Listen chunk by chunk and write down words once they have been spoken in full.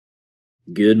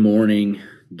Good morning,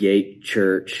 Gate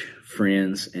Church,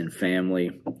 friends and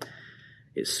family.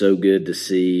 It's so good to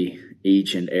see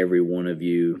each and every one of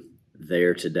you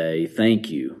there today. Thank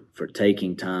you for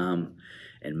taking time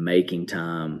and making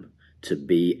time to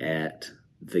be at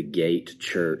the Gate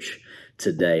Church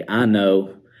today. I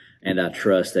know and I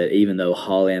trust that even though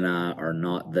Holly and I are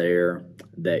not there,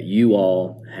 that you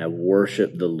all have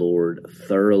worshiped the Lord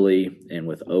thoroughly and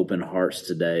with open hearts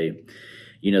today.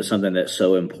 You know, something that's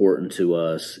so important to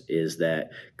us is that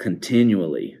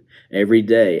continually, every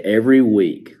day, every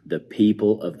week, the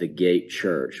people of the Gate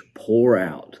Church pour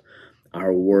out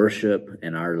our worship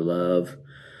and our love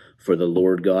for the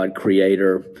Lord God,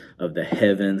 creator of the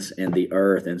heavens and the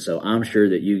earth. And so I'm sure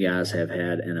that you guys have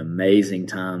had an amazing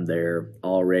time there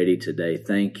already today.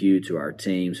 Thank you to our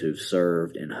teams who've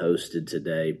served and hosted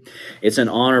today. It's an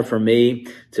honor for me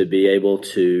to be able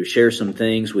to share some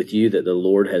things with you that the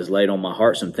Lord has laid on my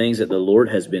heart, some things that the Lord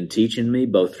has been teaching me,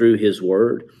 both through His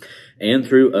Word and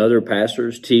through other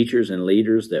pastors, teachers, and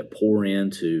leaders that pour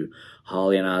into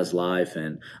Holly and I's life.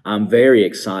 And I'm very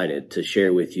excited to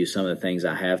share with you some of the things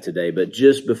I have today. But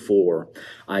just before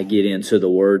I get into the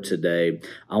Word today,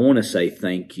 I want to say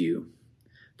thank you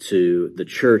to the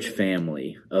church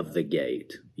family of the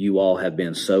Gate. You all have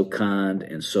been so kind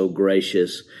and so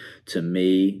gracious to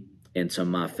me and to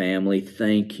my family.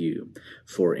 Thank you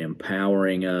for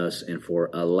empowering us and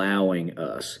for allowing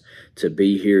us to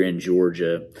be here in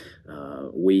Georgia.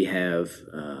 We have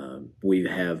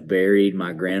buried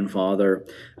my grandfather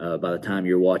by the time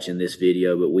you're watching this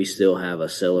video, but we still have a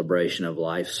celebration of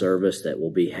life service that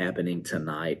will be happening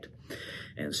tonight.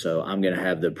 And so I'm going to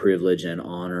have the privilege and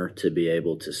honor to be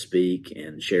able to speak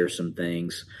and share some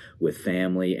things with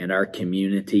family and our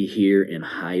community here in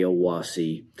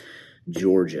Hiawassee,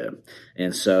 Georgia.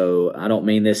 And so I don't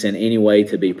mean this in any way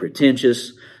to be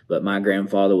pretentious, but my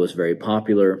grandfather was very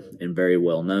popular and very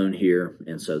well known here.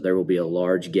 And so there will be a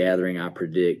large gathering, I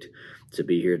predict, to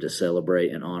be here to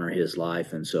celebrate and honor his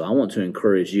life. And so I want to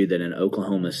encourage you that in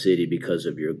Oklahoma City, because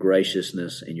of your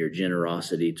graciousness and your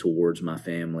generosity towards my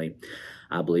family,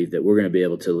 I believe that we're going to be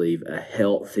able to leave a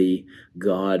healthy,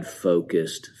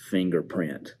 God-focused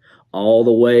fingerprint all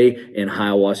the way in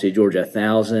Hiawassee, Georgia,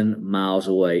 1,000 miles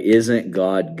away. Isn't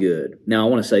God good? Now, I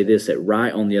want to say this, that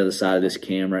right on the other side of this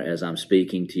camera, as I'm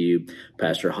speaking to you,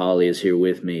 Pastor Holly is here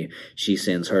with me. She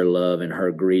sends her love and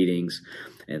her greetings.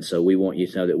 And so we want you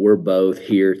to know that we're both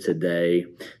here today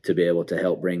to be able to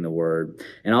help bring the word.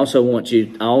 And I also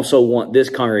want this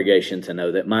congregation to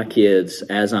know that my kids,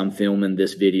 as I'm filming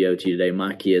this video to you today,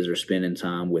 my kids are spending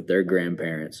time with their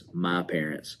grandparents, my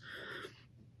parents.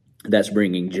 That's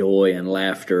bringing joy and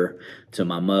laughter to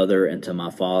my mother and to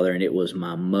my father. And it was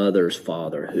my mother's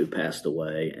father who passed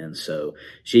away. And so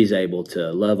she's able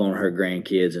to love on her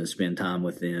grandkids and spend time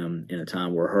with them in a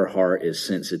time where her heart is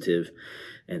sensitive.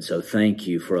 And so thank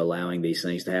you for allowing these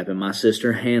things to happen. My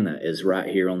sister Hannah is right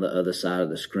here on the other side of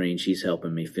the screen. She's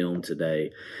helping me film today.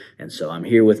 And so I'm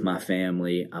here with my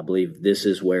family. I believe this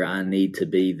is where I need to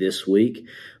be this week.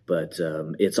 But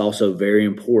it's also very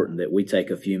important that we take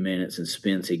a few minutes and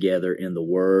spend together in the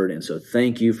Word. And so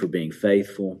thank you for being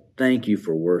faithful. Thank you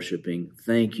for worshiping.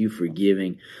 Thank you for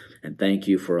giving. And thank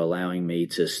you for allowing me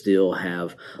to still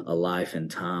have a life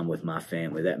and time with my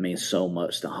family. That means so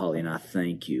much to Holly, and I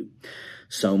thank you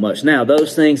so much. Now,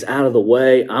 those things out of the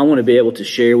way, I want to be able to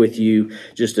share with you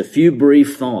just a few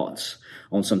brief thoughts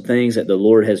on some things that the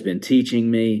Lord has been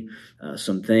teaching me,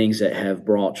 some things that have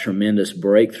brought tremendous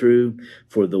breakthrough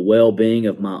for the well-being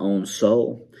of my own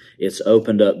soul. It's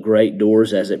opened up great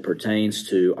doors as it pertains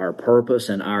to our purpose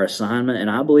and our assignment. And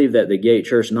I believe that the Gate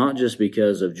Church, not just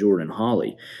because of Jordan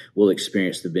Holly, will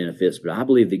experience the benefits, but I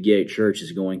believe the Gate Church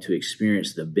is going to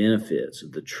experience the benefits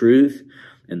of the truth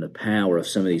and the power of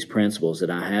some of these principles that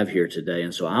I have here today.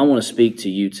 And so I want to speak to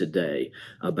you today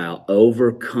about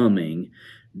overcoming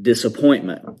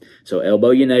disappointment. So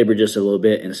elbow your neighbor just a little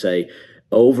bit and say,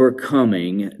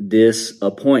 overcoming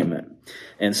disappointment.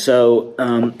 And so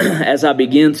as I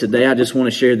begin today, I just want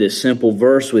to share this simple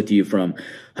verse with you from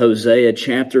Hosea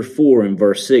chapter 4 and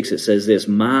verse 6. It says this,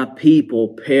 "My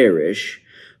people perish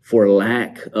for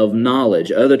lack of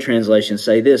knowledge." Other translations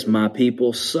say this, "My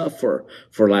people suffer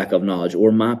for lack of knowledge,"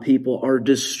 or "My people are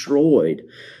destroyed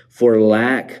for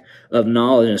lack of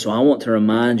knowledge." And so I want to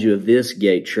remind you of this,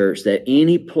 Gate Church, that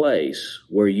any place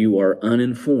where you are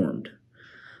uninformed,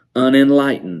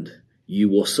 unenlightened, you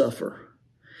will suffer.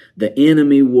 The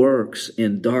enemy works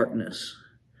in darkness.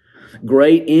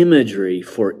 Great imagery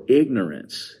for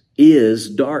ignorance is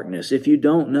darkness. If you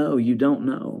don't know, you don't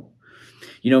know.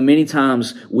 You know, many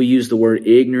times we use the word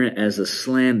ignorant as a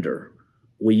slander.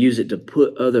 We use it to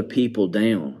put other people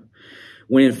down.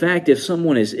 When in fact, if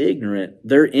someone is ignorant,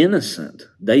 they're innocent.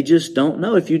 They just don't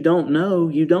know. If you don't know,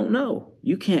 you don't know.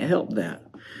 You can't help that.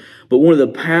 But one of the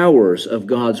powers of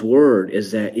God's Word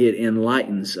is that it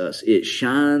enlightens us. It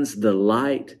shines the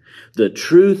light. The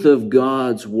truth of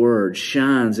God's Word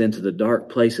shines into the dark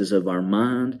places of our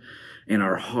mind and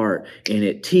our heart, and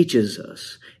it teaches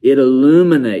us. It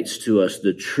illuminates to us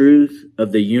the truth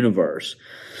of the universe.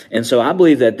 And so I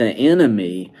believe that the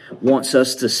enemy wants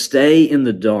us to stay in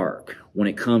the dark when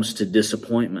it comes to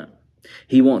disappointment.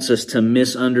 He wants us to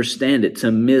misunderstand it, to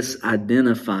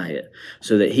misidentify it,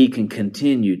 so that he can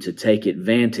continue to take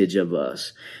advantage of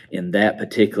us in that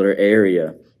particular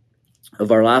area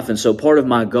of our life. And so part of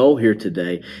my goal here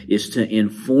today is to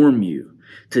inform you,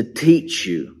 to teach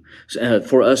you,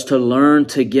 for us to learn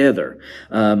together.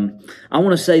 I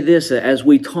want to say this, as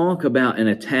we talk about an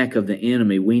attack of the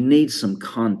enemy, we need some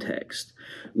context.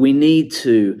 We need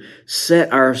to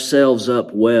set ourselves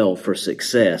up well for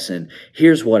success. And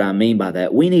here's what I mean by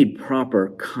that. We need proper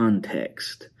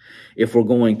context if we're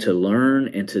going to learn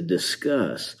and to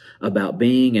discuss about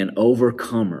being an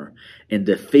overcomer and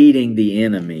defeating the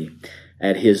enemy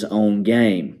at his own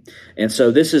game. And so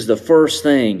this is the first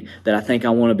thing that I think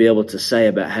I want to be able to say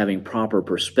about having proper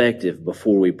perspective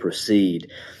before we proceed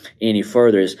any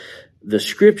further is the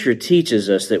Scripture teaches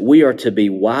us that we are to be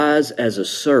wise as a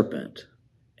serpent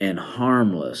and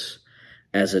harmless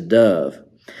as a dove.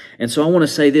 And so I want to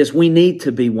say this, we need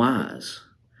to be wise.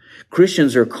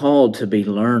 Christians are called to be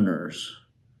learners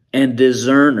and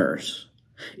discerners.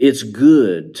 It's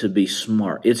good to be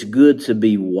smart. It's good to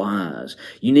be wise.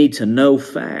 You need to know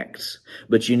facts,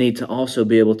 but you need to also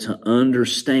be able to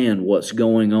understand what's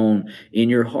going on in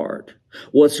your heart.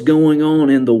 What's going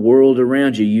on in the world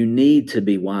around you. You need to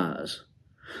be wise.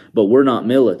 But we're not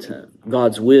militant.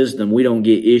 God's wisdom, we don't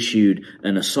get issued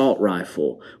an assault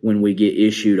rifle when we get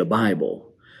issued a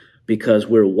Bible, because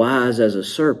we're wise as a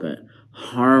serpent,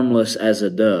 harmless as a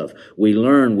dove. We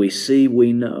learn, we see,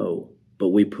 we know. But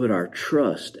we put our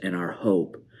trust and our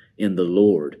hope in the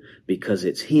Lord because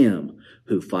it's Him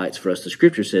who fights for us. The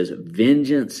Scripture says,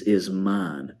 vengeance is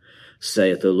mine,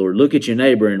 saith the Lord. Look at your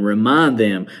neighbor and remind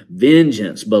them,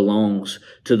 vengeance belongs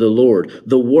to the Lord.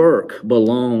 The work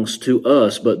belongs to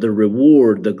us, but the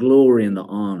reward, the glory, and the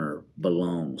honor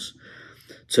belongs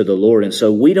to the Lord. And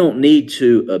so we don't need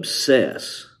to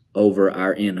obsess over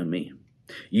our enemy.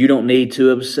 You don't need to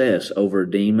obsess over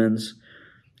demons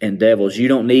and devils. You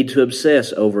don't need to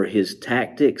obsess over his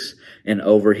tactics and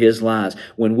over his lies.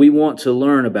 When we want to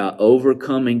learn about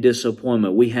overcoming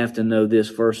disappointment, we have to know this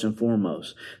first and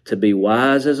foremost. To be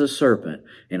wise as a serpent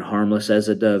and harmless as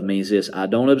a dove means this: I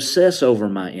don't obsess over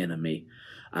my enemy.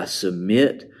 I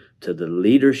submit to the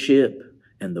leadership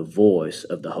and the voice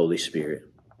of the Holy Spirit.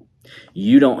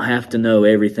 You don't have to know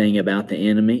everything about the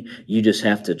enemy. You just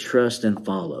have to trust and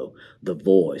follow the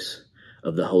voice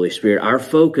of the Holy Spirit. Our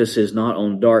focus is not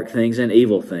on dark things and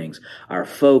evil things. Our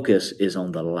focus is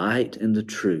on the light and the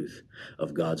truth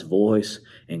of God's voice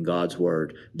and God's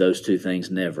Word. Those two things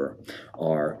never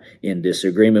are in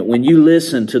disagreement. When you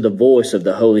listen to the voice of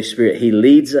the Holy Spirit, He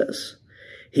leads us.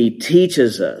 He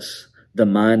teaches us the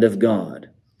mind of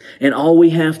God. And all we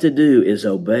have to do is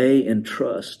obey and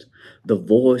trust the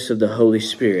voice of the Holy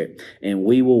Spirit, and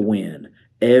we will win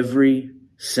every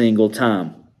single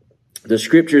time. The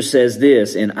Scripture says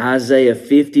this in Isaiah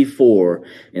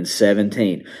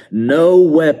 54:17, no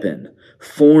weapon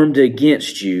formed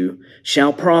against you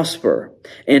shall prosper,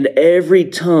 and every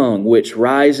tongue which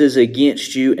rises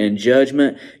against you in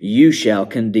judgment you shall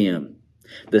condemn.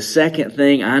 The second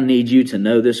thing I need you to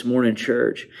know this morning,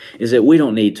 church, is that we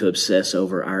don't need to obsess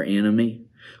over our enemy.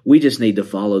 We just need to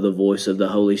follow the voice of the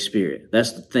Holy Spirit.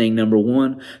 That's the thing number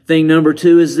one. Thing number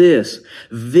two is this: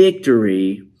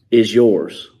 victory is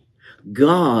yours.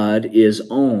 God is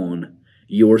on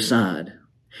your side.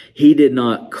 He did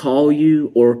not call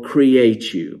you or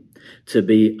create you to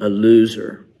be a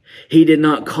loser. He did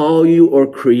not call you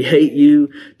or create you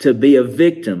to be a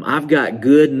victim. I've got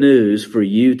good news for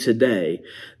you today,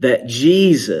 that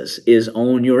Jesus is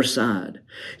on your side.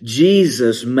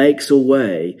 Jesus makes a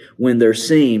way when there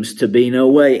seems to be no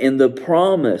way. And the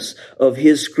promise of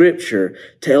His Scripture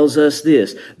tells us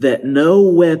this, that no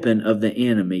weapon of the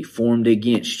enemy formed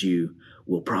against you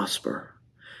will prosper.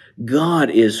 God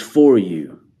is for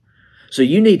you. So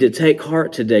you need to take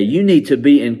heart today. You need to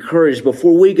be encouraged.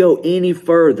 Before we go any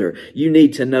further, you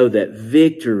need to know that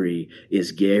victory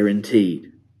is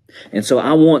guaranteed. And so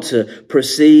I want to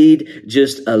proceed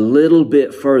just a little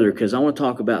bit further because I want to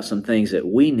talk about some things that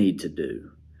we need to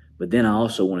do. But then I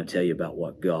also want to tell you about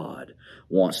what God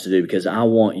wants to do, because I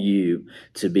want you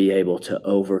to be able to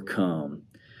overcome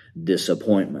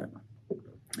disappointment.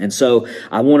 And so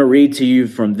I want to read to you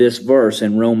from this verse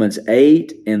in Romans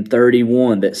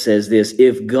 8:31 that says this: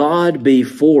 if God be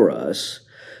for us,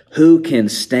 who can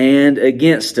stand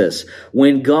against us?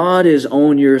 When God is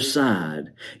on your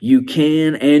side, you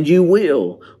can and you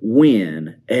will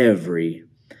win every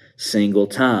single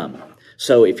time.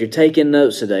 So if you're taking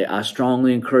notes today, I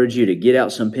strongly encourage you to get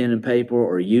out some pen and paper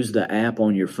or use the app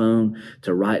on your phone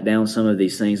to write down some of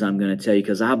these things I'm going to tell you,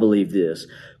 because I believe this: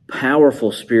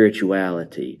 powerful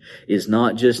spirituality is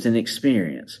not just an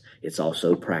experience, it's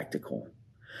also practical.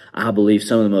 I believe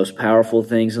some of the most powerful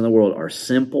things in the world are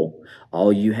simple.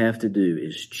 All you have to do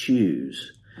is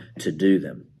choose to do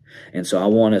them. And so I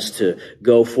want us to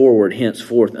go forward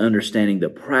henceforth understanding the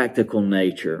practical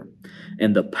nature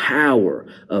and the power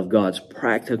of God's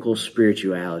practical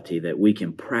spirituality that we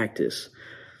can practice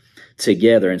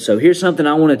together. And so here's something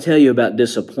I want to tell you about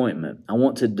disappointment. I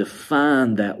want to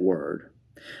define that word,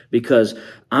 because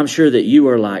I'm sure that you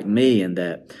are like me in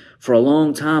that for a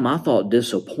long time I thought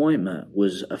disappointment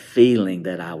was a feeling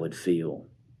that I would feel.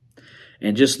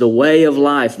 And just the way of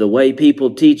life, the way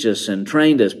people teach us and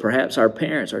trained us, perhaps our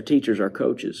parents, our teachers, our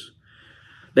coaches,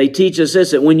 they teach us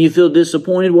this, that when you feel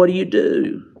disappointed, what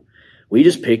do? Well, you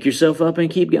just pick yourself up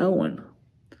and keep going.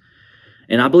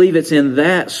 And I believe it's in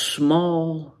that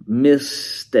small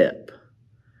misstep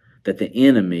that the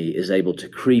enemy is able to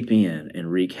creep in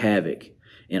and wreak havoc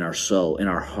in our soul, in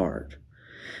our heart.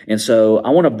 And so I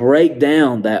want to break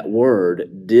down that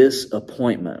word,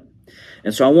 disappointment.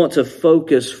 And so I want to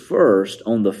focus first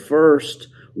on the first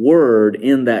word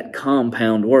in that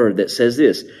compound word that says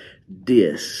this: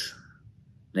 dis.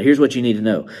 Now here's what you need to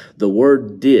know. The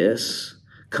word dis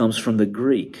comes from the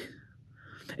Greek.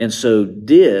 And so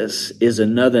dis is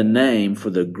another name for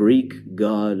the Greek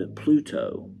god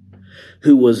Pluto,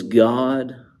 who was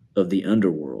god of the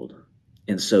underworld.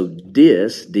 And so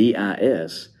dis,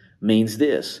 D-I-S, means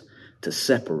this: to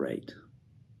separate,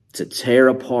 to tear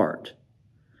apart,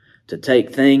 to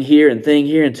take thing here and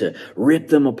to rip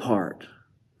them apart.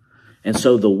 And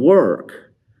so the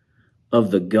work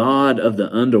of the god of the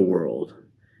underworld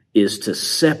is to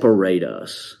separate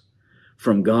us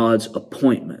from God's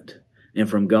appointment and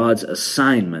from God's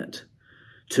assignment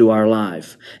to our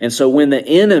life. And so when the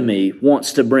enemy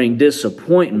wants to bring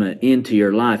disappointment into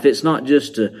your life, it's not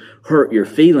just to hurt your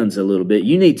feelings a little bit.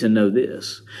 You need to know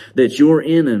this, that your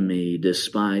enemy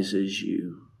despises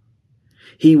you.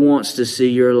 He wants to see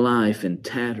your life in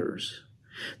tatters.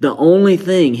 The only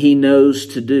thing he knows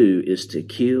to do is to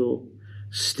kill,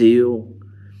 steal,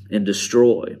 and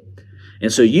destroy.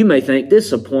 And so you may think,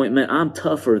 disappointment, I'm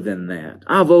tougher than that.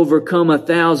 I've overcome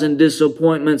 1,000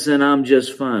 disappointments and I'm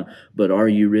just fine. But are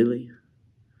you really?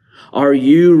 Are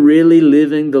you really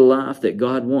living the life that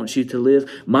God wants you to live?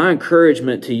 My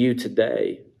encouragement to you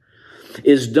today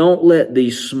is don't let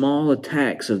these small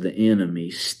attacks of the enemy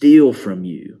steal from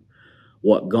you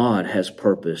what God has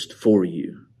purposed for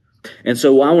you. And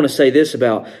so I want to say this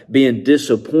about being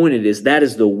disappointed is that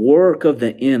is the work of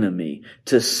the enemy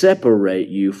to separate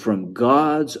you from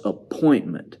God's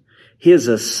appointment, His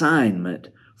assignment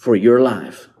for your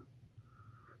life.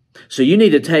 So you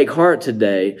need to take heart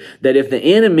today that if the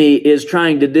enemy is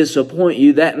trying to disappoint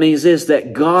you, that means this,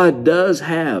 that God does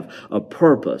have a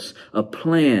purpose, a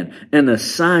plan, an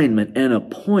assignment, an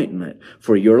appointment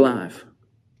for your life.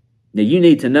 Now you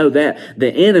need to know that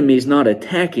the enemy's not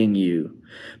attacking you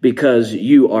because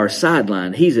you are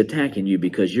sidelined. He's attacking you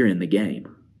because you're in the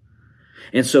game.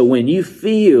 And so when you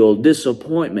feel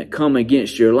disappointment come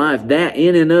against your life, that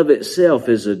in and of itself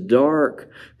is a dark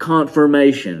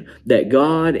confirmation that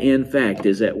God, in fact,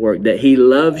 is at work, that He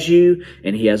loves you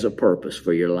and He has a purpose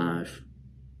for your life.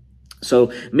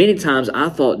 So many times I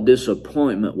thought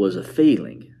disappointment was a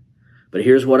feeling. But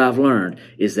here's what I've learned,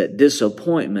 is that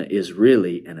disappointment is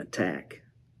really an attack.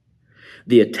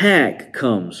 The attack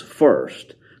comes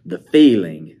first. The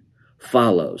feeling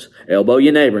follows. Elbow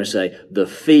your neighbor and say, the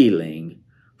feeling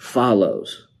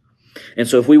follows. And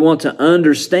so if we want to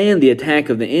understand the attack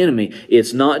of the enemy,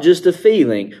 it's not just a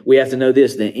feeling. We have to know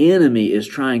this. The enemy is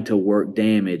trying to work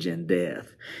damage and death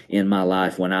in my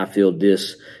life when I feel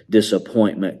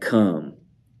disappointment come.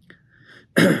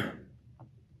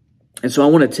 And so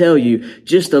I want to tell you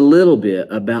just a little bit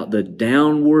about the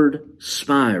downward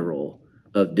spiral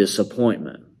of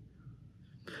disappointment.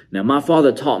 Now, my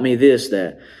father taught me this,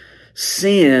 that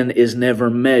sin is never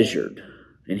measured.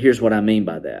 And here's what I mean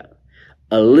by that.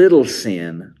 A little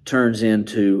sin turns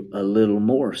into a little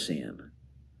more sin.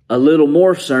 A little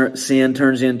more sin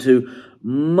turns into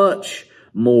much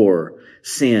more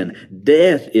sin.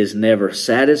 Death is never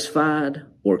satisfied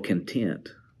or content.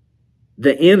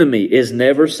 The enemy is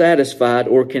never satisfied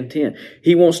or content.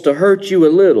 He wants to hurt you a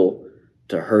little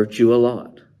to hurt you a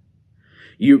lot.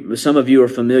 Some of you are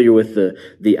familiar with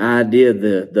the idea,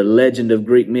 the legend of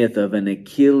Greek myth of an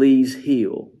Achilles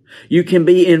heel. You can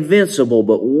be invincible,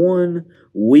 but one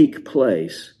weak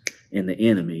place and the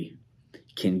enemy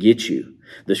can get you.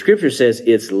 The scripture says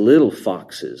it's little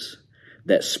foxes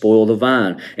that spoil the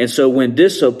vine. And so when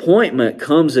disappointment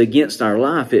comes against our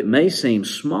life, it may seem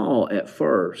small at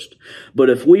first. But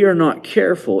if we are not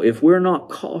careful, if we're not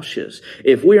cautious,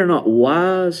 if we are not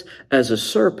wise as a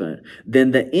serpent,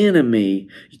 then the enemy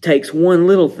takes one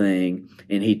little thing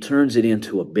and he turns it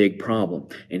into a big problem.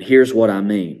 And here's what I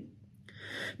mean.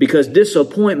 Because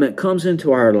disappointment comes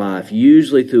into our life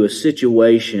usually through a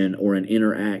situation or an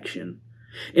interaction.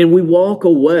 And we walk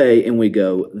away and we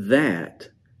go, that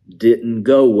didn't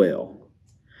go well.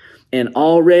 And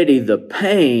already the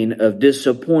pain of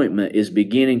disappointment is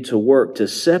beginning to work to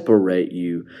separate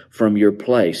you from your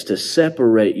place, to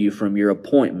separate you from your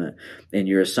appointment and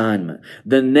your assignment.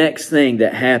 The next thing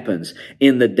that happens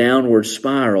in the downward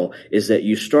spiral is that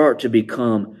you start to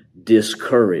become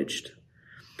discouraged.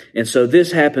 And so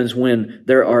this happens when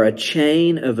there are a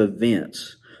chain of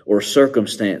events or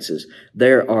circumstances.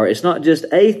 It's not just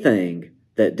a thing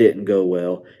that didn't go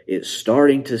well. It's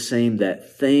starting to seem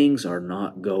that things are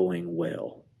not going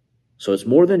well. So it's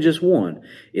more than just one.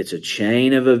 It's a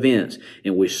chain of events,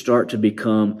 and we start to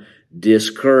become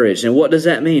discouraged. And what does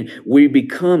that mean? We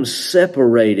become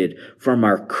separated from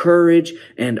our courage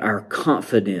and our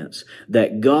confidence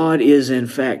that God is in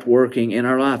fact working in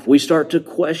our life. We start to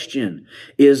question,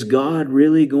 is God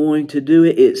really going to do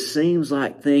it? It seems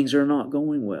like things are not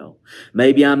going well.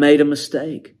 Maybe I made a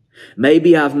mistake.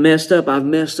 Maybe I've messed up. I've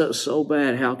messed up so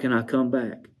bad. How can I come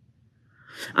back?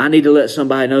 I need to let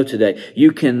somebody know today,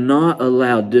 you cannot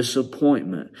allow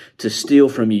disappointment to steal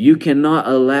from you. You cannot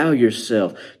allow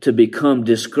yourself to become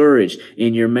discouraged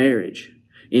in your marriage,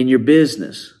 in your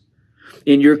business,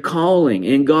 in your calling,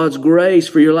 in God's grace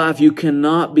for your life. You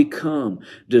cannot become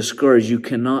discouraged. You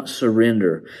cannot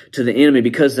surrender to the enemy,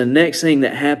 because the next thing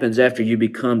that happens after you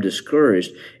become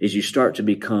discouraged is you start to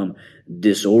become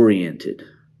disoriented.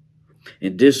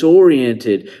 And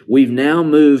disoriented, we've now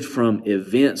moved from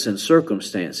events and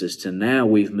circumstances to now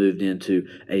we've moved into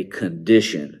a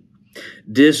condition.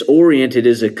 Disoriented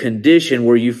is a condition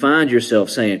where you find yourself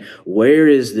saying, where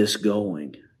is this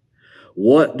going?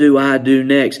 What do I do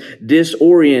next?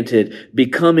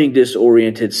 Becoming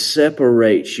disoriented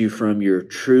separates you from your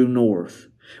true north.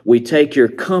 We take your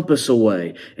compass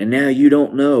away, and now you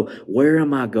don't know, where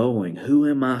am I going? Who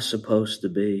am I supposed to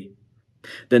be?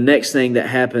 The next thing that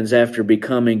happens after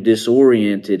becoming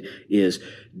disoriented is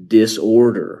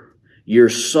disorder. Your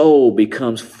soul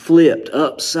becomes flipped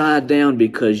upside down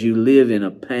because you live in a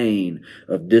pain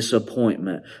of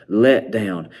disappointment,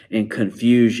 letdown, and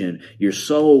confusion. Your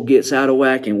soul gets out of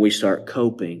whack and we start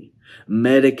coping,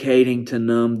 medicating to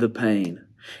numb the pain.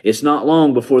 It's not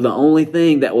long before the only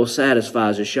thing that will satisfy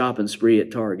is a shopping spree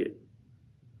at Target.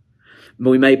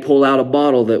 We may pull out a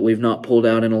bottle that we've not pulled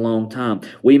out in a long time.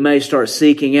 We may start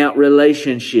seeking out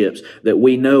relationships that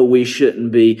we know we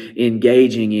shouldn't be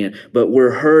engaging in. But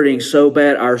we're hurting so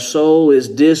bad, our soul is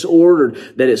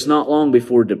disordered, that it's not long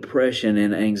before depression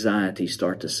and anxiety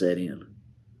start to set in.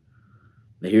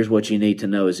 But here's what you need to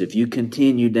know is if you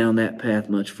continue down that path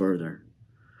much further,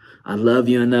 I love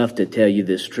you enough to tell you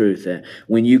this truth, that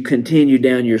when you continue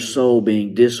down your soul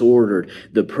being disordered,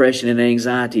 depression and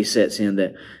anxiety sets in,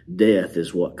 that death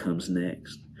is what comes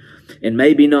next. And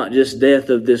maybe not just death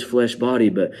of this flesh body,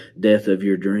 but death of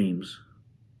your dreams,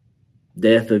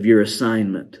 death of your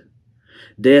assignment,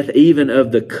 death even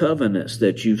of the covenants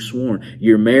that you've sworn,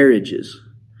 your marriages,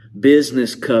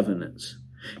 business covenants,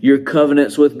 your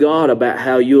covenants with God about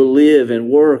how you'll live and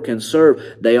work and serve.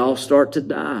 They all start to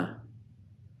die.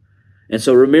 And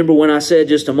so remember when I said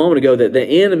just a moment ago that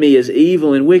the enemy is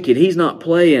evil and wicked. He's not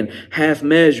playing half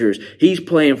measures. He's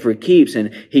playing for keeps,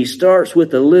 and he starts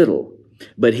with a little,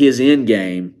 but his end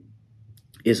game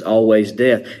is always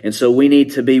death. And so we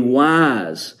need to be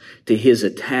wise to his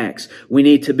attacks. We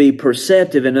need to be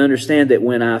perceptive and understand that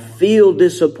when I feel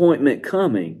disappointment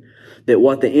coming, that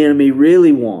what the enemy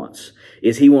really wants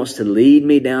is he wants to lead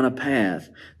me down a path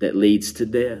that leads to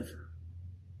death.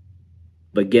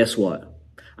 But guess what?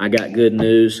 I got good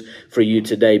news for you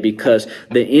today, because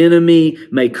the enemy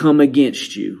may come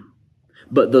against you,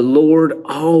 but the Lord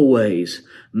always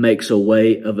makes a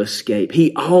way of escape.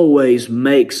 He always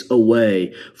makes a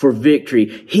way for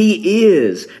victory. He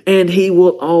is, and he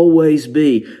will always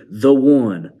be the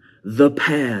one, the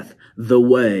path, the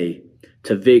way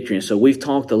to victory. And so we've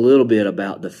talked a little bit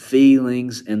about the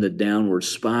feelings and the downward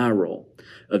spiral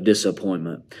of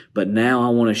disappointment. But now I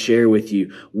want to share with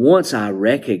you, once I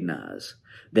recognize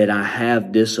that I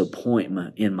have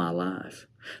disappointment in my life,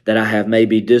 that I have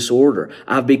maybe disorder.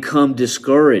 I've become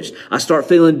discouraged. I start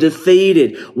feeling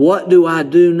defeated. What do I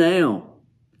do now?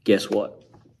 Guess what?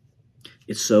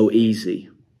 It's so easy,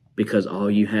 because all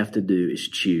you have to do is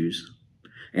choose.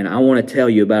 And I want to tell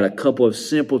you about a couple of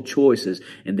simple choices,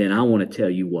 and then I want to tell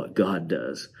you what God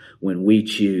does when we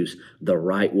choose the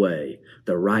right way,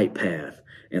 the right path,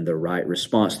 and the right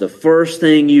response. The first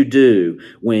thing you do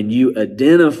when you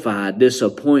identify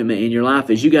disappointment in your life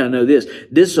is you got to know this.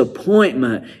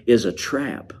 Disappointment is a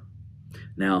trap.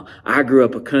 Now, I grew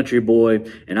up a country boy,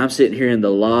 and I'm sitting here in the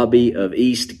lobby of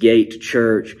East Gate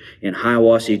Church in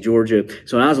Hiawassee, Georgia.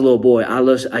 So when I was a little boy,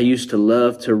 I used to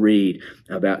love to read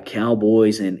about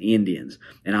cowboys and Indians.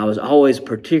 And I was always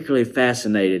particularly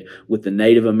fascinated with the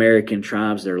Native American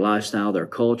tribes, their lifestyle, their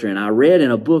culture. And I read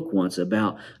in a book once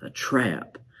about a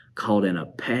trap called an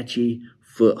Apache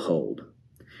foothold.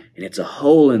 And it's a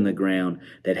hole in the ground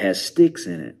that has sticks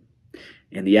in it.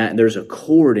 And there's a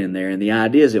cord in there. And the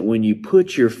idea is that when you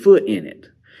put your foot in it,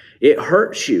 it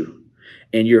hurts you.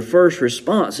 And your first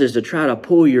response is to try to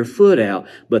pull your foot out.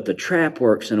 But the trap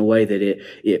works in a way that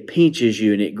it pinches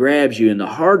you and it grabs you. And the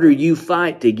harder you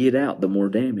fight to get out, the more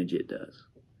damage it does.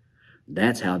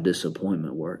 That's how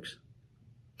disappointment works.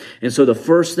 And so the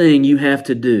first thing you have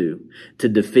to do to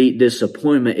defeat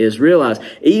disappointment is realize,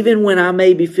 even when I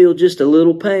maybe feel just a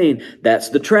little pain, that's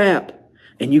the trap.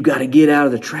 And you got to get out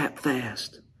of the trap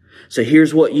fast. So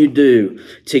here's what you do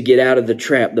to get out of the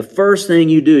trap. The first thing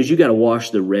you do is you got to wash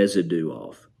the residue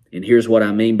off. And here's what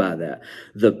I mean by that.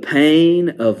 The pain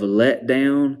of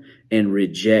letdown and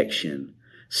rejection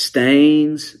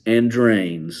stains and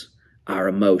drains our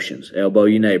emotions. Elbow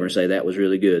your neighbor and say, that was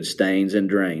really good. Stains and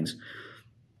drains.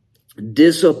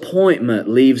 Disappointment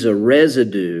leaves a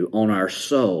residue on our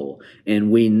soul,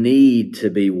 and we need to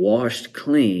be washed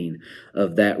clean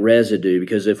of that residue,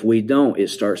 because if we don't, it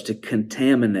starts to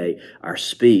contaminate our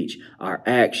speech, our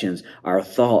actions, our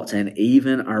thoughts, and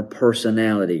even our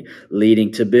personality,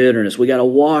 leading to bitterness. We got to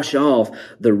wash off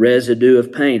the residue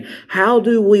of pain. How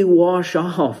do we wash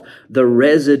off the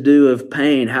residue of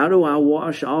pain? How do I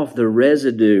wash off the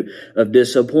residue of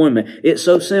disappointment? It's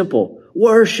so simple.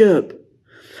 Worship.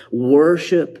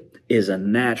 Worship is a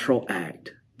natural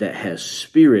act that has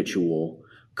spiritual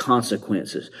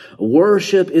consequences.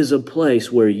 Worship is a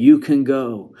place where you can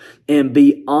go and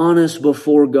be honest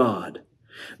before God.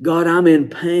 God, I'm in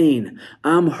pain.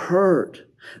 I'm hurt.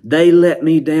 They let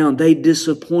me down. They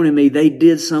disappointed me. They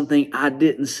did something I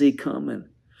didn't see coming.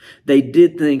 They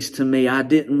did things to me I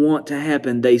didn't want to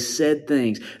happen. They said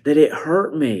things that it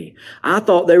hurt me. I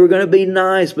thought they were going to be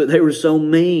nice, but they were so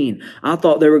mean. I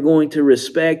thought they were going to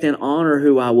respect and honor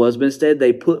who I was, but instead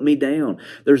they put me down.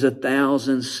 There's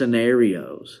 1,000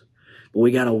 scenarios. But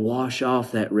we got to wash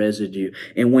off that residue.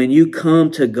 And when you come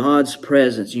to God's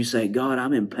presence, you say, God,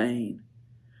 I'm in pain.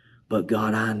 But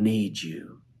God, I need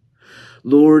you.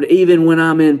 Lord, even when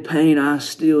I'm in pain, I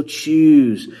still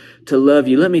choose to love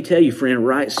you. Let me tell you, friend,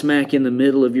 right smack in the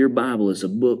middle of your Bible is a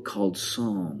book called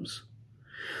Psalms.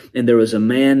 And there was a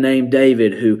man named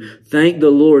David who thanked the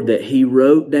Lord that he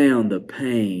wrote down the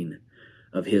pain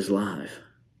of his life.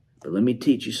 But let me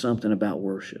teach you something about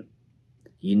worship.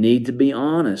 You need to be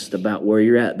honest about where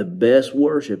you're at. The best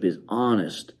worship is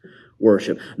honest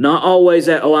worship. Not always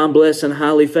that, oh, I'm blessed and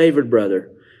highly favored,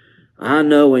 brother. I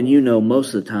know and you know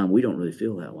most of the time we don't really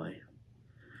feel that way.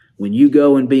 When you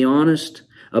go and be honest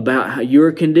about how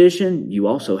your condition, you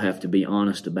also have to be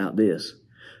honest about this.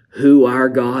 Who our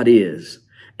God is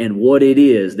and what it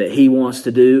is that He wants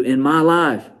to do in my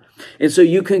life. And so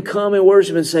you can come and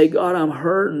worship and say, God, I'm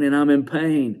hurting and I'm in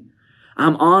pain.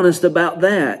 I'm honest about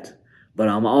that. But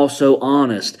I'm also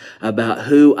honest about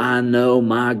who I know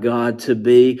my God to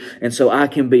be. And so I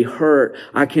can be hurt.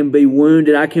 I can be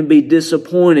wounded. I can be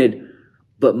disappointed.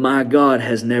 But my God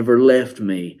has never left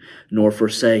me nor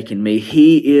forsaken me.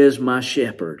 He is my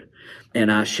shepherd,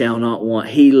 and I shall not want.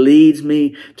 He leads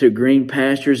me to green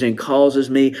pastures and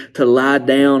causes me to lie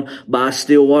down by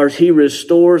still waters. He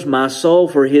restores my soul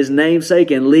for His name's sake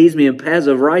and leads me in paths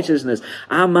of righteousness.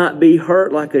 I might be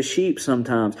hurt like a sheep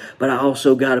sometimes, but I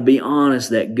also got to be honest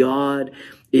that God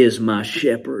is my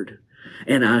shepherd,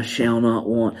 and I shall not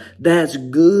want. That's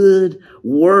good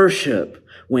worship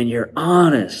when you're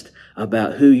honest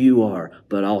about who you are,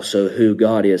 but also who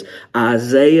God is.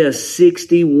 Isaiah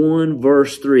 61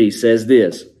 verse 3 says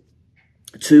this,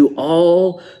 to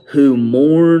all who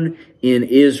mourn in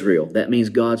Israel, that means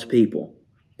God's people,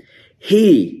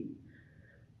 He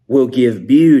will give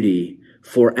beauty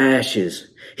for ashes.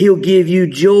 He'll give you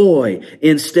joy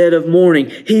instead of mourning.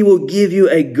 He will give you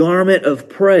a garment of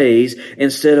praise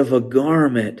instead of a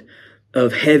garment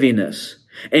of heaviness.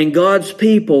 And God's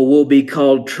people will be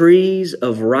called trees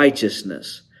of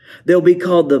righteousness. They'll be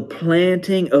called the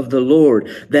planting of the Lord,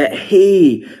 that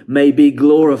He may be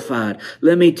glorified.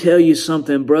 Let me tell you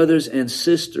something, brothers and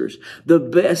sisters. The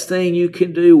best thing you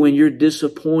can do when you're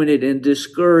disappointed and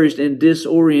discouraged and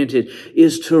disoriented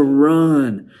is to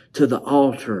run to the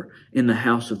altar in the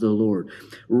house of the Lord.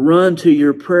 Run to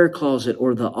your prayer closet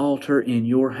or the altar in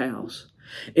your house.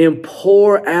 And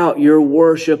pour out your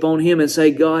worship on Him and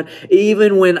say, God,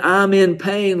 even when I'm in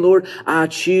pain, Lord, I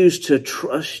choose to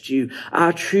trust You.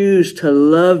 I choose to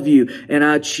love You, and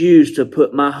I choose to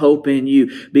put my hope in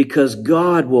You, because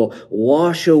God will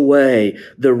wash away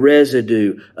the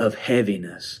residue of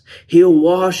heaviness. He'll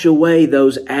wash away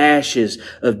those ashes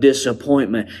of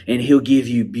disappointment, and He'll give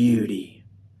you beauty.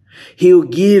 He'll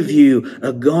give you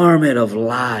a garment of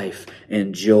life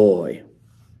and joy.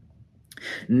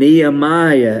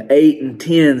 Nehemiah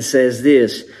 8:10 says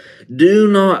this, do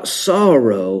not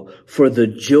sorrow, for the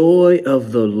joy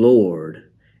of the Lord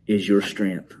is your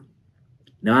strength.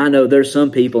 Now I know there's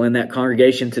some people in that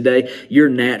congregation today, you're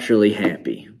naturally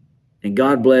happy. And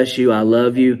God bless you, I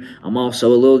love you. I'm also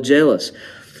a little jealous.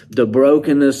 The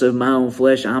brokenness of my own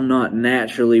flesh, I'm not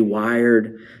naturally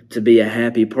wired to be a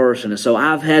happy person. And so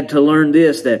I've had to learn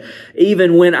this, that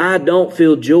even when I don't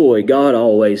feel joy, God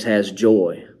always has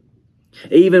joy.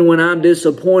 Even when I'm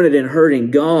disappointed and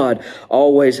hurting, God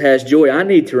always has joy. I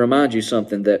need to remind you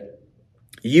something, that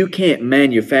you can't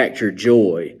manufacture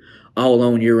joy all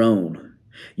on your own.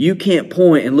 You can't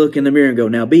point and look in the mirror and go,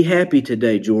 now be happy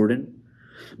today, Jordan.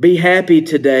 Be happy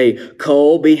today,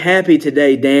 Cole. Be happy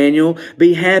today, Daniel.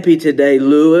 Be happy today,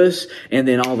 Lewis. And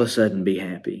then all of a sudden be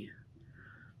happy.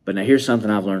 But now here's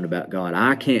something I've learned about God.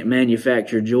 I can't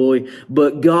manufacture joy,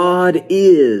 but God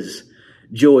is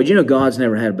joy. Do you know God's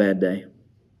never had a bad day?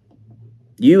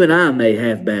 You and I may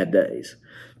have bad days,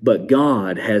 but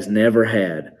God has never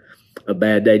had a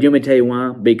bad day. Do you want me to tell you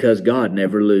why? Because God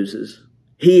never loses.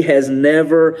 He has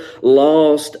never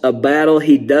lost a battle.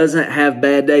 He doesn't have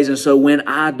bad days. And so when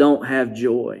I don't have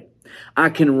joy, I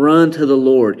can run to the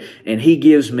Lord, and He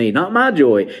gives me, not my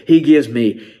joy, He gives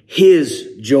me His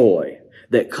joy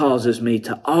that causes me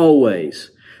to always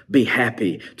be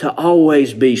happy, to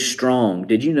always be strong.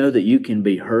 Did you know that you can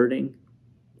be hurting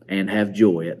and have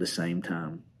joy at the same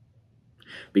time?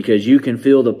 Because you can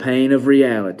feel the pain of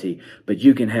reality, but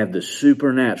you can have the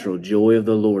supernatural joy of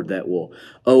the Lord that will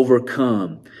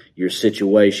overcome your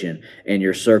situation and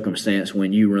your circumstance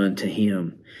when you run to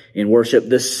Him in worship.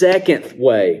 The second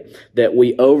way that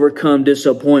we overcome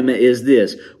disappointment is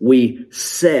this: we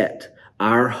set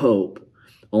our hope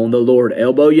on the Lord.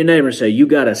 Elbow your neighbor and say, you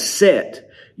got to set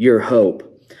your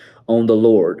hope on the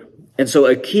Lord. And so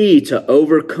a key to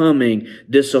overcoming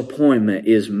disappointment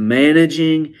is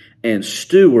managing and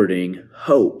stewarding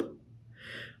hope.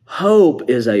 Hope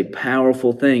is a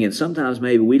powerful thing, and sometimes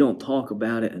maybe we don't talk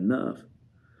about it enough.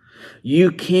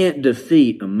 You can't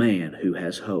defeat a man who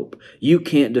has hope. You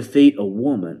can't defeat a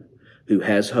woman who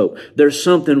has hope. There's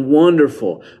something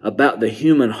wonderful about the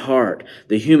human heart,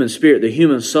 the human spirit, the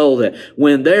human soul, that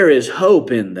when there is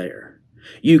hope in there,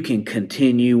 you can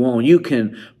continue on. You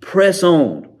can press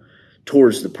on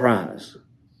towards the prize.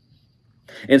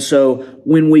 And so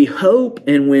when we hope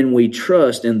and when we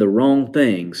trust in the wrong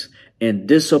things and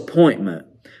disappointment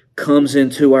comes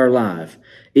into our life,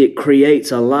 it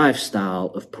creates a lifestyle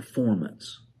of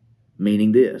performance.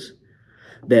 Meaning this,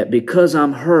 that because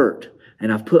I'm hurt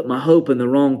and I've put my hope in the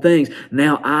wrong things,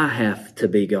 now I have to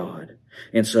be God.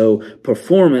 And so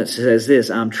performance says this: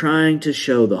 I'm trying to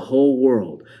show the whole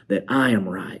world that I am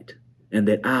right and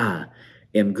that I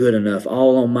am good enough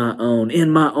all on my own,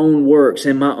 in my own works,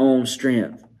 in my own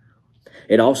strength.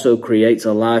 It also creates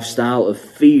a lifestyle of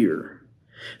fear.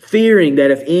 Fearing that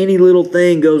if any little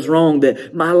thing goes wrong,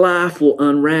 that my life will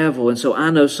unravel. And so I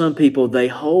know some people, they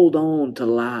hold on to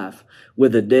life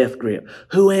with a death grip.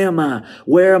 Who am I?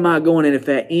 Where am I going? And if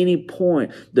at any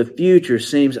point the future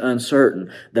seems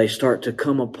uncertain, they start to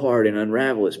come apart and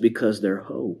unravel. It's because their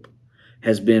hope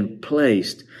has been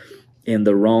placed in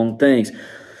the wrong things.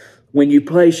 When you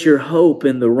place your hope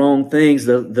in the wrong things,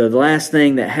 the last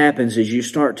thing that happens is you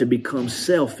start to become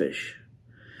selfish.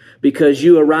 Because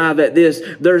you arrive at this,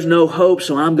 there's no hope,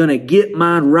 so I'm going to get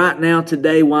mine right now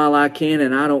today while I can,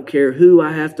 and I don't care who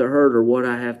I have to hurt or what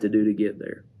I have to do to get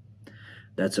there.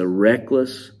 That's a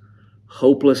reckless,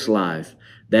 hopeless life.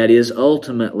 That is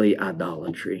ultimately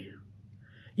idolatry.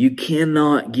 You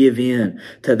cannot give in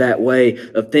to that way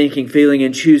of thinking, feeling,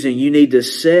 and choosing. You need to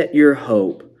set your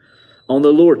hope on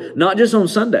the Lord, not just on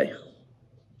Sunday.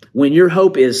 When your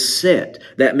hope is set,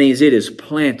 that means it is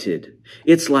planted.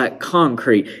 It's like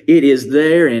concrete. It is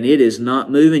there and it is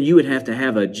not moving. You would have to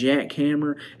have a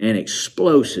jackhammer and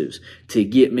explosives to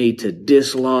get me to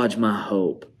dislodge my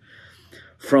hope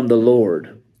from the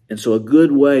Lord. And so a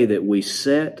good way that we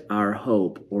set our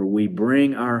hope, or we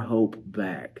bring our hope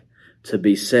back to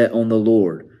be set on the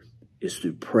Lord, is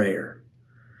through prayer.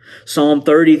 Psalm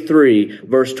 33,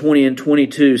 verse 20 and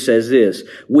 22 says this: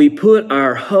 "We put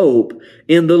our hope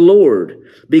in the Lord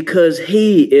because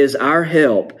He is our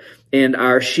help and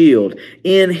our shield.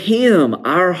 In Him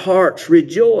our hearts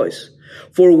rejoice,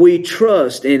 for we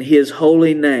trust in His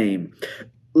holy name.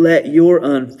 Let your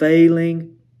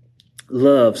unfailing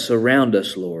love surround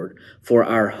us, Lord, for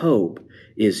our hope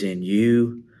is in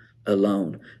you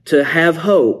alone." To have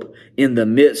hope in the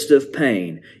midst of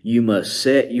pain, you must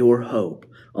set your hope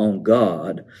on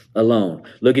God alone.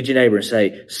 Look at your neighbor and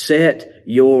say, set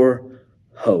your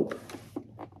hope.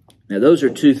 Now, those are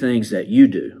two things that you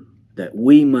do, that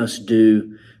we must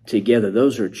do together.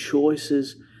 Those are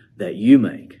choices that you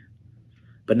make.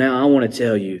 But now I want to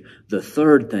tell you the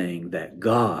third thing that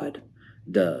God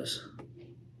does.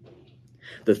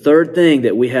 The third thing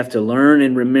that we have to learn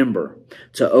and remember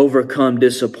to overcome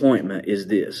disappointment is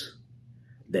this: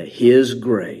 that His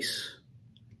grace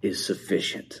is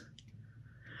sufficient.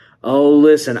 Oh,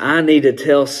 listen, I need to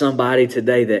tell somebody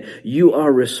today that you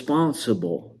are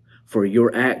responsible for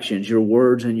your actions, your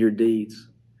words, and your deeds.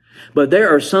 But there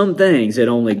are some things that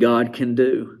only God can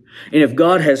do. And if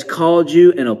God has called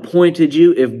you and appointed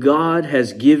you, if God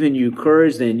has given you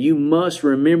courage, then you must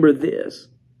remember this: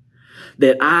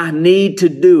 that I need to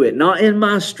do it, not in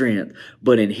my strength,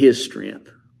 but in His strength.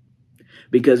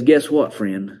 Because guess what,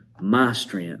 friend? My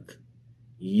strength,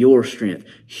 your strength,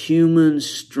 human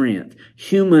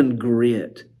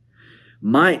grit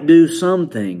might do some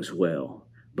things well,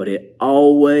 but it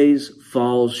always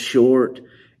falls short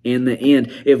in the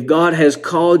end. If God has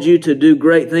called you to do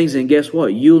great things, then guess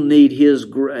what? You'll need His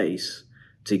grace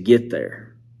to get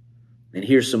there. And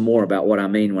here's some more about what I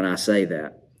mean when I say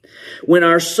that. When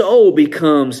our soul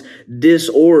becomes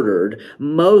disordered,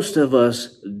 most of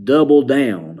us double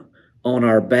down on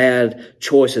our bad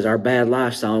choices, our bad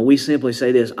lifestyle. And we simply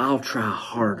say this: I'll try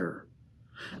harder.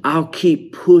 I'll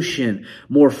keep pushing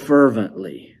more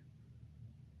fervently.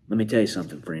 Let me tell you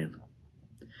something, friend.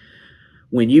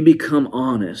 When you become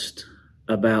honest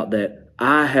about that,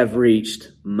 I have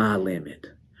reached my limit,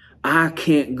 I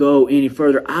can't go any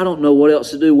further, I don't know what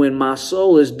else to do. When my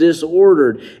soul is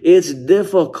disordered, it's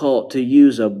difficult to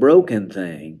use a broken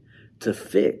thing to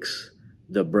fix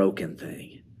the broken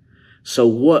thing. So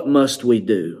what must we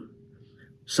do?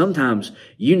 Sometimes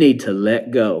you need to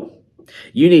let go.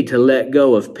 You need to let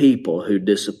go of people who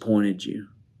disappointed you.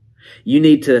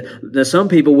 Now some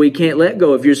people we can't let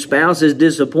go. If your spouse has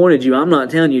disappointed you, I'm not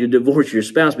telling you to divorce your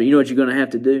spouse, but you know what you're going to have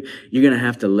to do? You're going to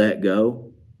have to let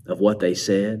go of what they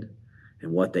said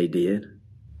and what they did.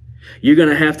 You're going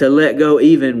to have to let go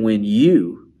even when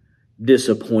you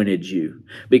disappointed you.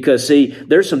 Because see,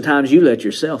 there's sometimes you let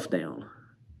yourself down.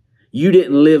 You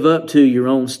didn't live up to your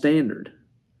own standard.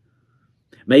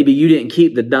 Maybe you didn't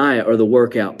keep the diet or the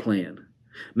workout plan.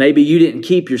 Maybe you didn't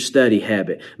keep your study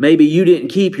habit. Maybe you didn't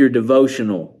keep your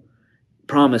devotional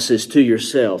promises to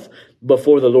yourself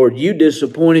before the Lord. You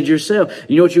disappointed yourself.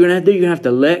 You know what you're going to have to do? You're going to have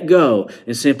to let go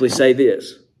and simply say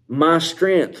this: my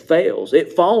strength fails.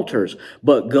 It falters.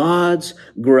 But God's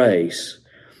grace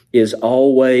is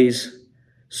always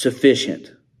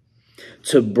sufficient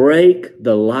to break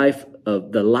the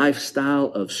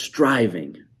lifestyle of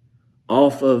striving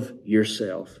off of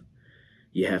yourself.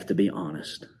 You have to be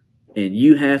honest. And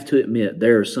you have to admit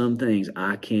there are some things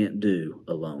I can't do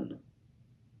alone.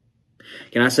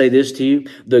 Can I say this to you?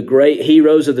 The great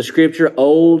heroes of the Scripture,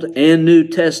 Old and New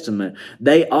Testament,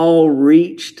 they all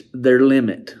reached their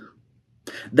limit.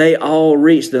 They all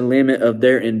reached the limit of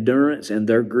their endurance and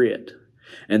their grit.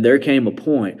 And there came a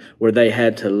point where they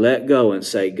had to let go and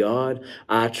say, God,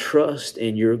 I trust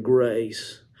in your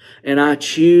grace. And I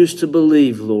choose to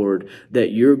believe, Lord,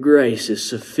 that your grace is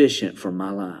sufficient for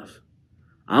my life.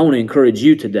 I want to encourage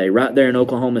you today, right there in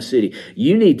Oklahoma City.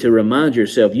 You need to remind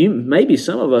yourself, maybe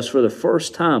some of us for the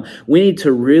first time, we need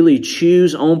to really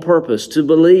choose on purpose to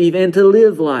believe and to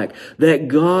live like that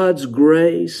God's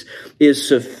grace is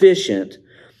sufficient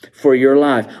for your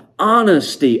life.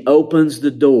 Honesty opens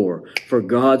the door for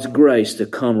God's grace to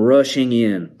come rushing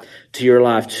in to your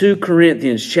life. 2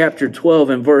 Corinthians chapter 12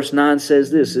 and verse 9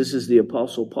 says this. This is the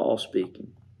Apostle Paul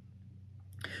speaking.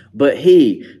 But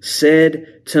he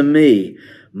said to me,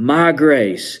 my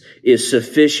grace is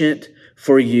sufficient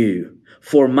for you,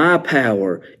 for my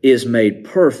power is made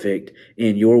perfect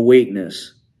in your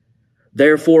weakness.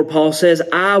 Therefore, Paul says,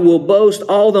 I will boast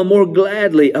all the more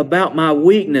gladly about my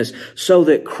weakness so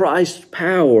that Christ's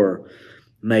power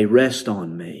may rest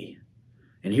on me.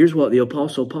 And here's what the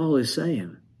Apostle Paul is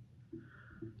saying.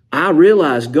 I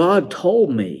realize God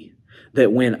told me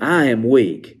that when I am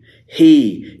weak,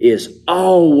 He is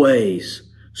always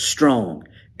strong.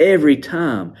 Every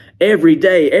time, every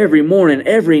day, every morning,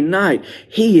 every night,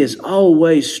 He is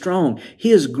always strong.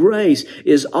 His grace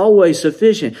is always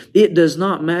sufficient. It does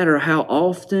not matter how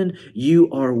often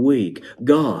you are weak.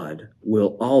 God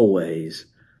will always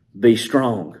be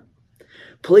strong.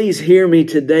 Please hear me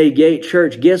today, Gate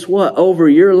Church. Guess what? Over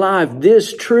your life,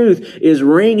 this truth is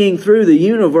ringing through the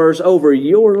universe over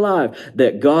your life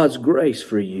that God's grace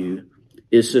for you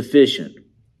is sufficient.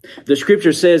 The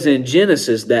scripture says in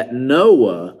Genesis that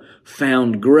Noah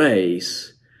found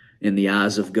grace in the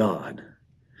eyes of God.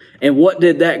 And what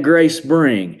did that grace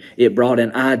bring? It brought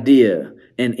an idea,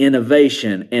 an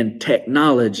innovation, and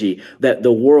technology that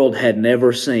the world had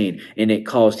never seen. And it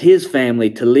caused his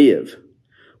family to live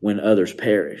when others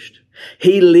perished.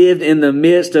 He lived in the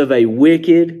midst of a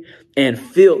wicked and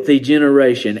filthy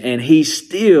generation, and he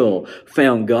still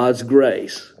found God's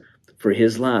grace for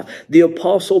his life. The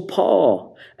Apostle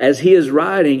Paul, as he is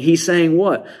writing, he's saying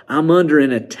what? I'm under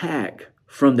an attack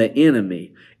from the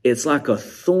enemy. It's like a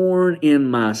thorn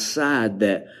in my side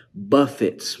that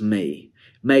buffets me,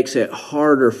 makes it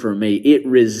harder for me. It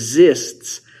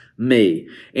resists me.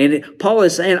 And Paul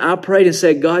is saying, I prayed and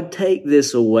said, God, take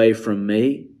this away from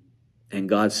me. And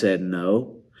God said,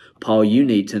 no. Paul, you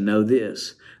need to know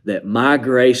this, that my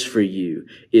grace for you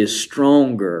is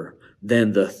stronger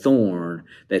than the thorn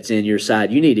that's in your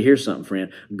side. You need to hear something,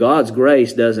 friend. God's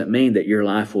grace doesn't mean that your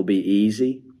life will be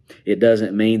easy. It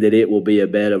doesn't mean that it will be a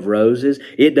bed of roses.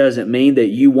 It doesn't mean that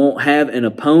you won't have an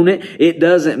opponent. It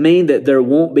doesn't mean that there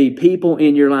won't be people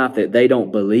in your life that they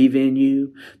don't believe in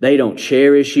you. They don't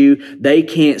cherish you. They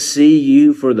can't see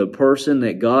you for the person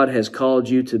that God has called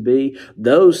you to be.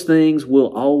 Those things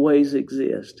will always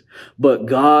exist. But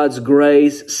God's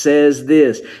grace says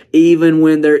this, even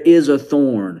when there is a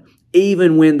thorn,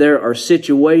 even when there are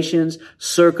situations,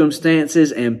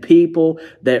 circumstances, and people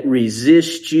that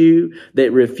resist you,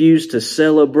 that refuse to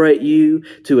celebrate you,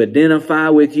 to identify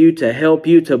with you, to help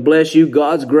you, to bless you,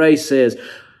 God's grace says,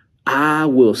 I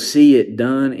will see it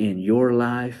done in your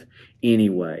life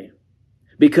anyway.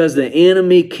 Because the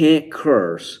enemy can't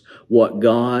curse what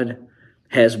God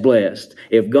has blessed.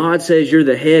 If God says you're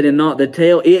the head and not the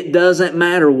tail, it doesn't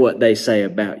matter what they say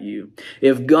about you.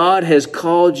 If God has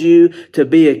called you to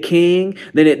be a king,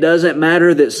 then it doesn't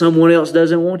matter that someone else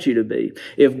doesn't want you to be.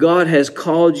 If God has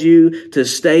called you to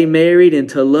stay married and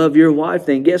to love your wife,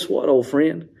 then guess what, old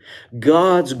friend?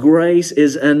 God's grace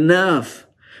is enough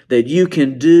that you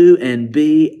can do and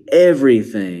be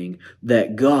everything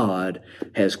that God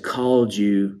has called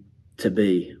you to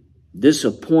be.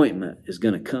 Disappointment is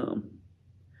going to come.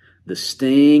 The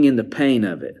sting and the pain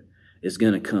of it is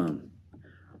going to come.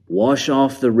 Wash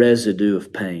off the residue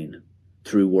of pain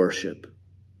through worship.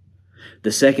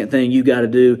 The second thing you got to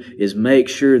do is make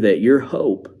sure that your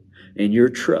hope and your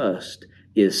trust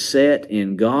is set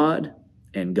in God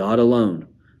and God alone.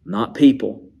 Not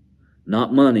people,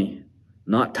 not money,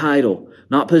 not title,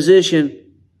 not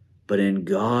position, but in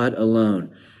God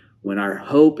alone. When our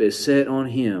hope is set on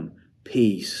Him,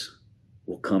 peace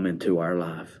will come into our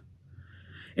life.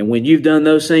 And when you've done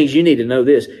those things, you need to know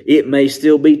this. It may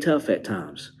still be tough at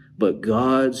times, but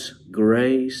God's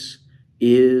grace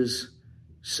is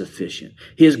sufficient.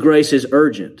 His grace is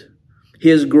urgent.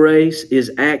 His grace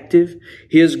is active.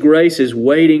 His grace is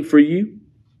waiting for you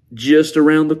just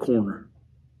around the corner.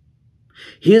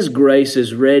 His grace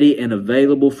is ready and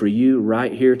available for you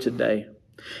right here today.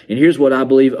 And here's what I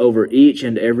believe over each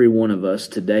and every one of us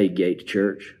today, Gate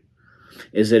Church,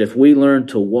 is that if we learn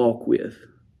to walk with,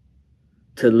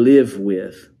 to live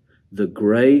with the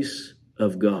grace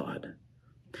of God,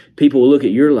 people will look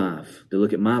at your life, they'll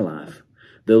look at my life,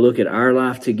 they'll look at our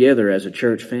life together as a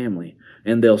church family,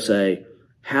 and they'll say,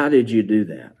 how did you do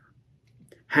that?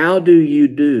 How do you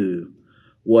do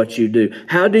what you do?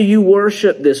 How do you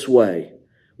worship this way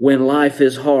when life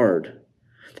is hard?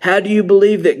 How do you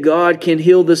believe that God can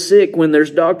heal the sick when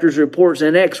there's doctor's reports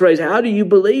and x-rays? How do you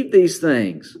believe these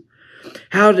things?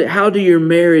 How do your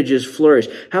marriages flourish?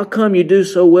 How come you do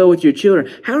so well with your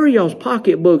children? How are y'all's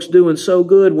pocketbooks doing so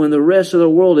good when the rest of the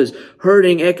world is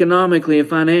hurting economically and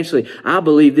financially? I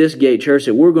believe this, Gate Church,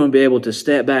 that we're going to be able to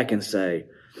step back and say,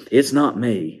 it's not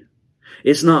me.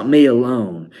 It's not me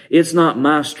alone. It's not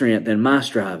my strength and my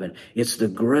striving. It's the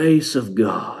grace of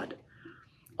God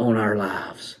on our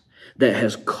lives that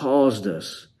has caused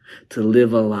us to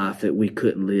live a life that we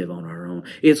couldn't live on our own.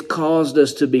 It's caused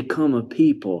us to become a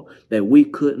people that we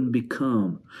couldn't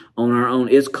become on our own.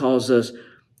 It's caused us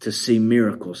to see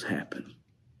miracles happen.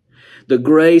 The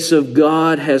grace of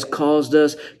God has caused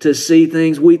us to see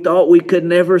things we thought we could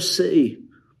never see.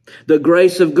 The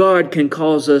grace of God can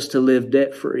cause us to live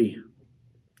debt-free.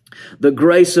 The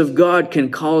grace of God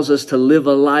can cause us to live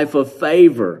a life of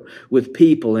favor with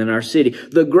people in our city.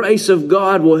 The grace of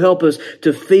God will help us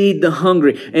to feed the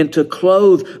hungry and to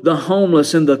clothe the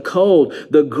homeless and the cold.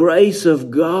 The grace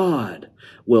of God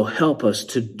will help us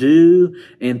to do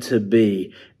and to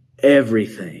be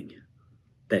everything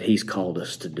that He's called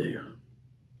us to do.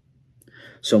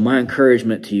 So my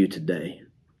encouragement to you today,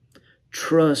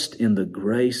 trust in the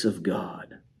grace of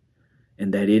God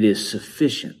and that it is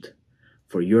sufficient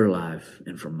for your life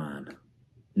and for mine.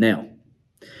 Now,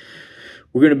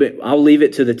 I'll leave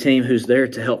it to the team who's there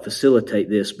to help facilitate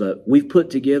this, but we've put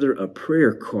together a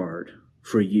prayer card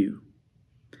for you.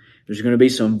 There's going to be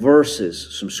some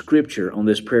verses, some scripture on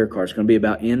this prayer card. It's going to be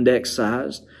about index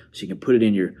sized, so you can put it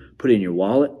in your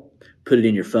wallet, put it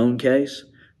in your phone case,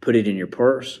 put it in your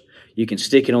purse. You can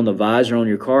stick it on the visor on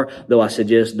your car, though I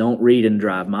suggest don't read and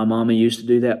drive. My mama used to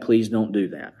do that. Please don't do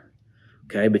that.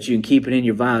 Okay, but you can keep it in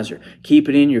your visor. Keep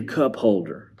it in your cup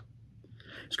holder.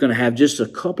 It's going to have just a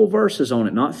couple verses on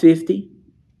it, not 50,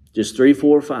 just 3,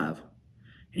 4, 5.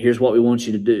 And here's what we want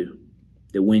you to do.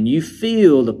 That when you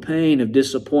feel the pain of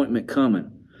disappointment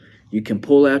coming, you can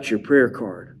pull out your prayer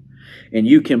card and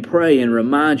you can pray and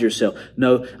remind yourself,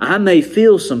 no, I may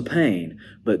feel some pain,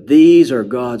 but these are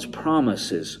God's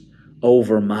promises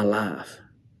over my life.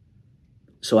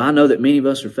 So I know that many of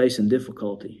us are facing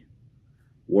difficulty.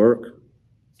 Work,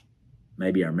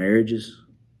 maybe our marriages.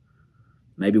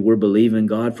 Maybe we're believing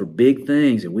God for big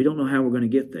things and we don't know how we're going to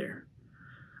get there.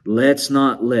 Let's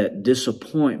not let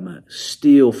disappointment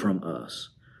steal from us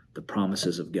the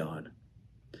promises of God.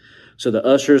 So the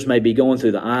ushers may be going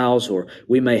through the aisles, or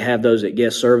we may have those at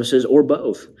guest services, or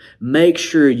both. Make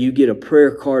sure you get a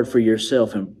prayer card for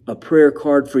yourself and a prayer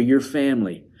card for your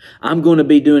family. I'm going to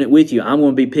be doing it with you. I'm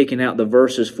going to be picking out the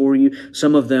verses for you.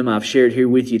 Some of them I've shared here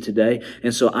with you today.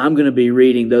 And so I'm going to be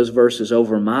reading those verses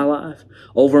over my life,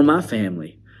 over my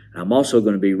family. And I'm also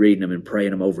going to be reading them and praying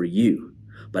them over you.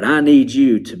 But I need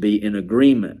you to be in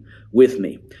agreement with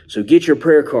me. So get your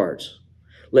prayer cards.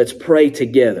 Let's pray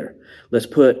together. Let's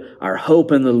put our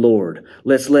hope in the Lord.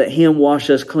 Let's let Him wash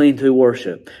us clean through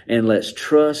worship. And let's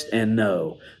trust and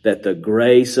know that the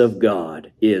grace of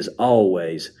God is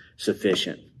always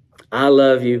sufficient. I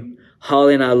love you.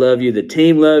 Holly and I love you. The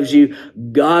team loves you.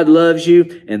 God loves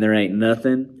you. And there ain't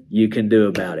nothing you can do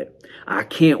about it. I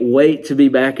can't wait to be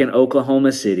back in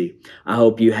Oklahoma City. I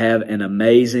hope you have an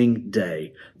amazing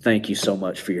day. Thank you so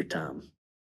much for your time.